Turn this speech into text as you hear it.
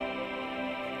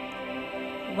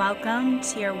Welcome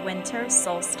to your winter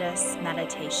solstice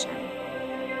meditation.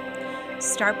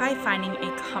 Start by finding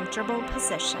a comfortable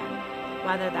position,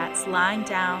 whether that's lying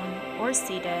down or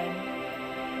seated.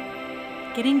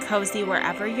 Getting cozy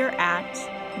wherever you're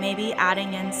at, maybe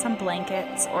adding in some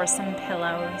blankets or some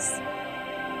pillows.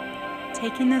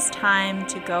 Taking this time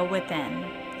to go within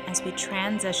as we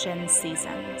transition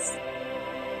seasons.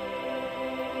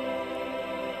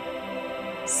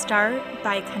 Start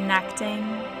by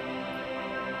connecting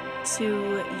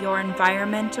to your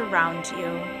environment around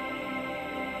you.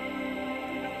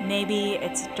 Maybe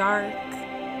it's dark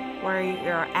where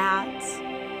you're at.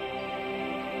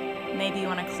 Maybe you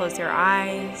want to close your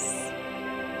eyes.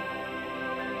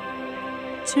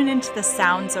 Tune into the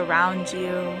sounds around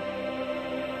you,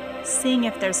 seeing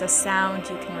if there's a sound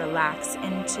you can relax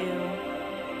into.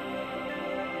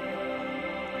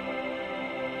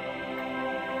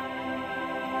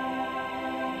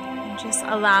 Just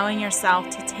allowing yourself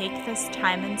to take this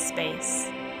time and space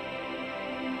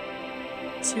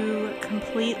to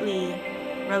completely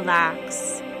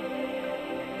relax,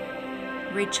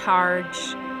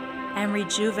 recharge, and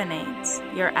rejuvenate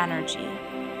your energy.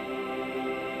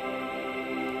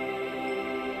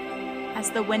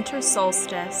 As the winter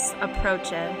solstice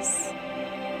approaches,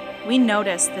 we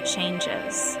notice the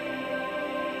changes.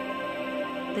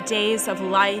 The days of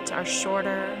light are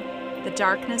shorter, the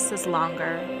darkness is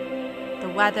longer. The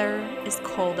weather is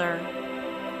colder,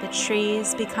 the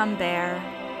trees become bare,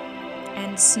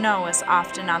 and snow is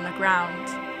often on the ground.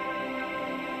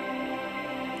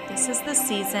 This is the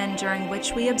season during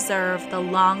which we observe the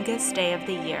longest day of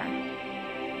the year,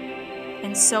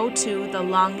 and so too the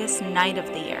longest night of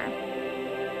the year,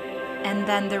 and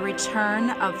then the return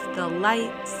of the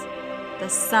light, the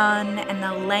sun, and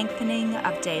the lengthening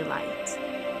of daylight.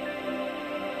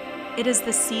 It is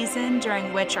the season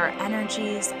during which our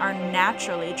energies are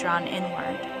naturally drawn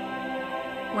inward.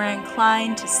 We're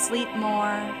inclined to sleep more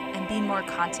and be more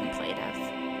contemplative.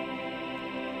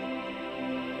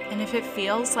 And if it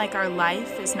feels like our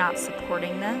life is not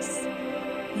supporting this,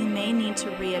 we may need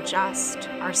to readjust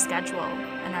our schedule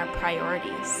and our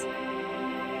priorities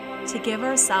to give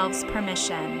ourselves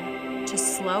permission to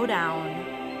slow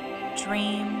down,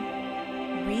 dream,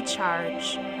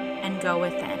 recharge, and go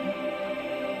within.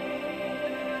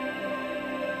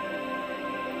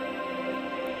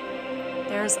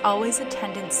 There's always a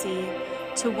tendency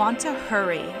to want to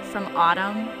hurry from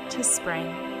autumn to spring,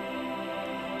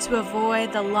 to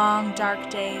avoid the long, dark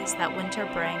days that winter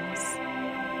brings.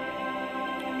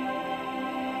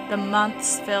 The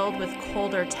months filled with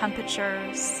colder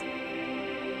temperatures,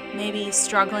 maybe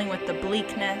struggling with the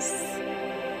bleakness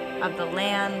of the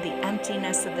land, the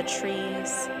emptiness of the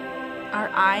trees. Our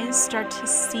eyes start to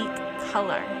seek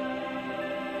color.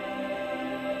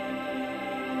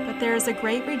 But there is a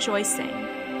great rejoicing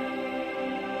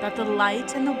that the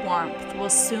light and the warmth will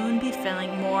soon be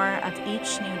filling more of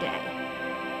each new day.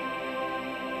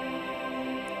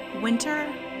 Winter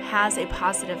has a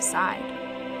positive side.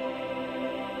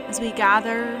 As we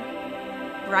gather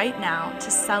right now to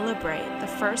celebrate the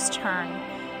first turn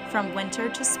from winter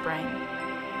to spring,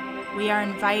 we are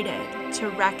invited to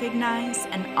recognize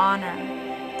and honor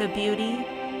the beauty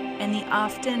in the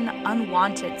often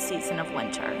unwanted season of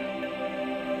winter.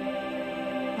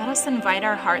 Let us invite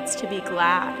our hearts to be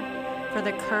glad for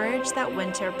the courage that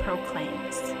winter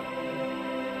proclaims.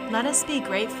 Let us be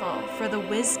grateful for the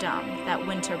wisdom that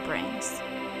winter brings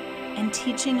in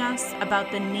teaching us about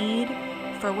the need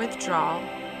for withdrawal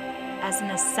as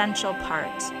an essential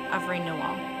part of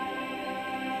renewal.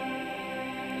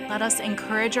 Let us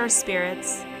encourage our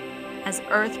spirits as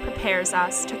Earth prepares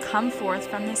us to come forth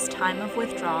from this time of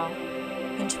withdrawal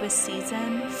into a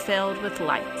season filled with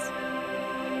light.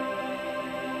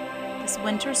 This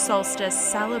winter solstice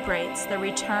celebrates the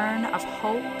return of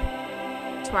hope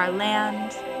to our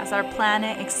land as our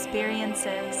planet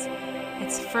experiences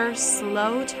its first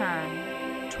slow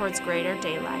turn towards greater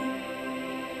daylight.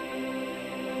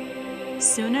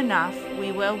 Soon enough,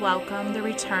 we will welcome the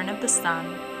return of the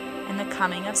sun and the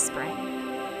coming of spring.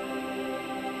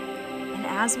 And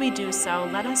as we do so,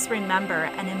 let us remember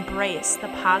and embrace the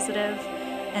positive,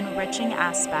 enriching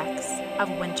aspects of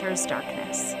winter's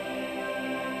darkness.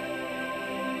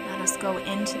 Let us go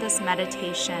into this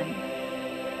meditation,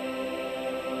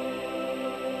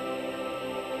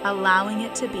 allowing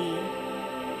it to be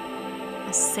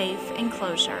a safe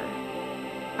enclosure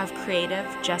of creative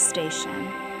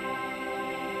gestation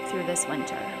through this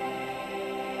winter.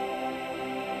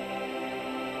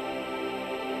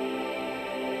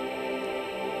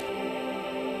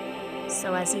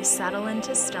 So as you settle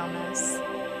into stillness,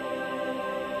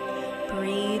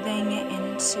 breathing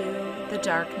into the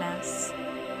darkness,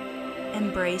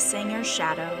 embracing your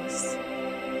shadows.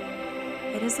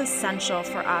 It is essential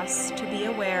for us to be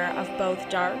aware of both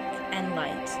dark and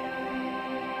light,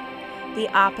 the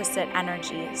opposite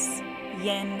energies,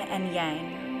 yin and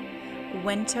yang,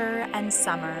 winter and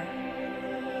summer,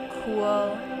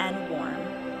 cool and warm.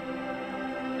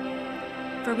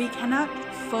 For we cannot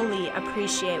fully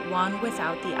appreciate one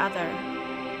without the other.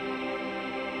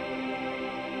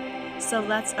 So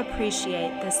let's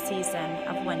appreciate this season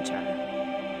of winter.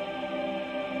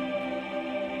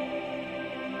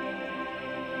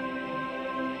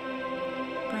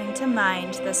 Bring to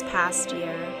mind this past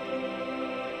year,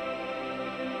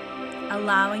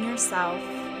 allowing yourself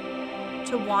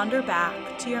to wander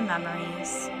back to your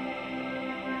memories,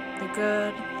 the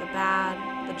good, the bad,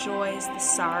 the joys, the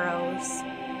sorrows,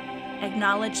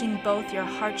 acknowledging both your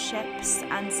hardships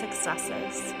and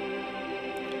successes.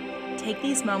 Take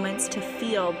these moments to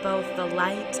feel both the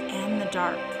light and the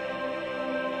dark.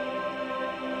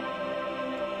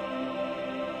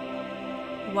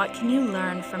 What can you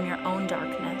learn from your own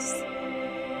darkness?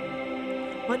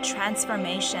 What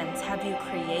transformations have you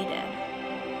created?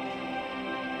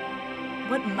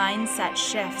 What mindset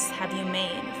shifts have you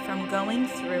made from going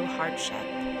through hardship?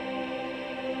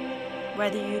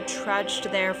 Whether you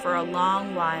trudged there for a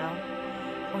long while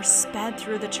or sped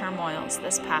through the turmoils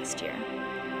this past year,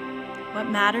 what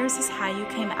matters is how you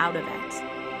came out of it.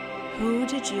 Who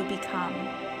did you become?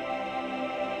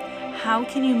 How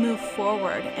can you move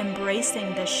forward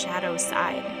embracing this shadow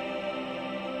side?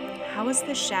 How is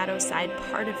the shadow side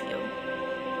part of you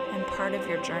and part of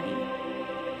your journey?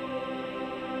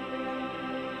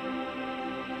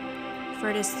 For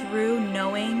it is through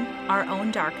knowing our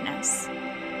own darkness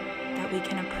that we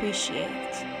can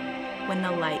appreciate when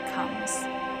the light comes.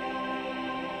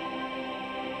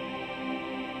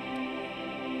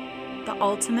 The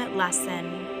ultimate lesson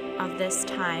of this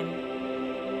time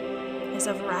is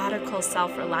of radical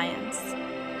self-reliance.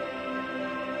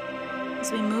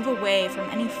 As we move away from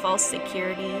any false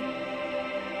security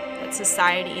that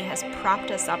society has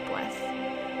propped us up with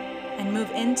and move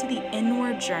into the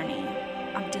inward journey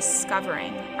of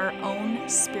discovering our own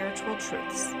spiritual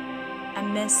truths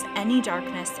amidst any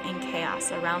darkness and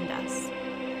chaos around us.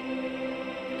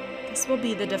 This will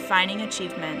be the defining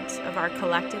achievement of our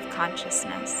collective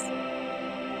consciousness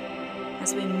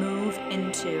as we move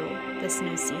into this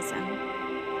new season.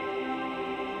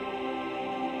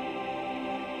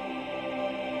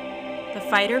 The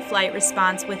fight or flight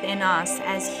response within us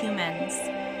as humans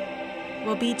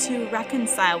will be to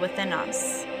reconcile within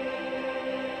us.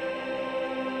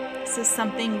 This is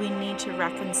something we need to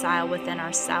reconcile within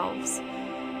ourselves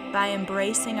by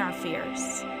embracing our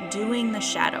fears, doing the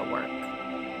shadow work,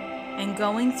 and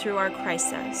going through our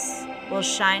crisis will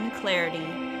shine clarity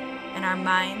in our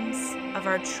minds of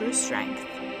our true strength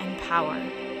and power.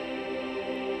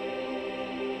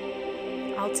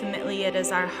 Ultimately, it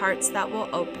is our hearts that will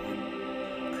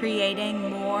open, creating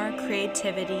more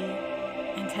creativity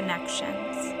and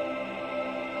connections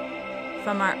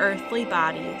from our earthly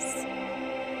bodies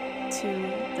to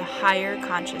the higher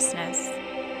consciousness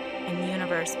and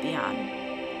universe beyond.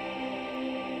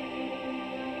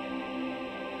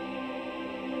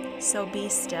 So be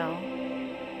still.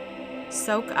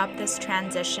 Soak up this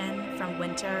transition from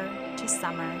winter to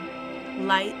summer,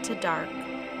 light to dark,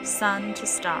 sun to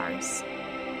stars.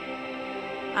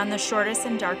 On the shortest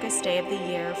and darkest day of the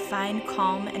year, find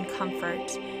calm and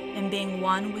comfort in being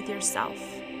one with yourself.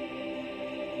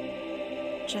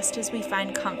 Just as we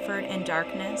find comfort in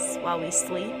darkness while we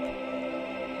sleep,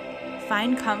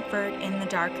 find comfort in the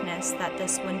darkness that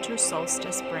this winter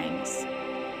solstice brings,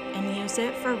 and use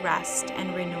it for rest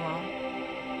and renewal.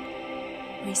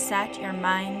 Reset your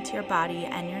mind, your body,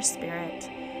 and your spirit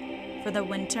for the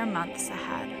winter months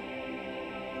ahead.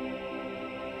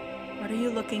 What are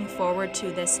you looking forward to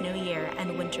this new year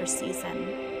and winter season?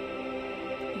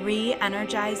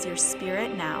 Re-energize your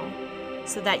spirit now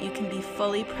so that you can be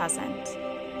fully present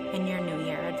in your new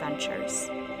year adventures.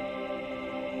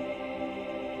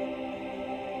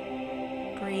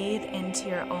 Breathe into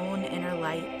your own inner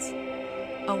light.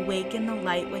 Awaken the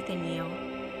light within you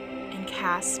and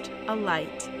cast a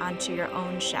light onto your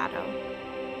own shadow.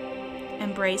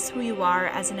 Embrace who you are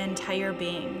as an entire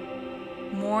being,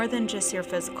 more than just your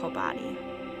physical body.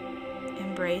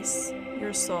 Embrace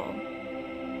your soul.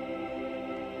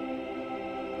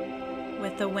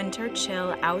 With the winter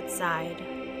chill outside,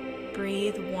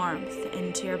 breathe warmth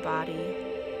into your body.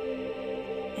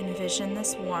 Envision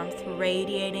this warmth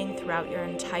radiating throughout your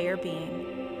entire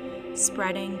being,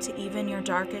 spreading to even your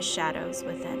darkest shadows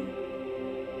within.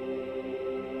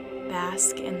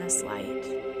 Bask in this light.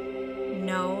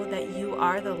 Know that you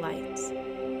are the light,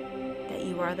 that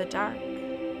you are the dark,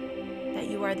 that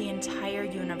you are the entire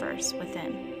universe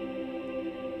within.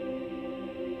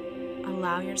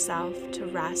 Allow yourself to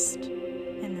rest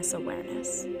in this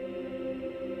awareness.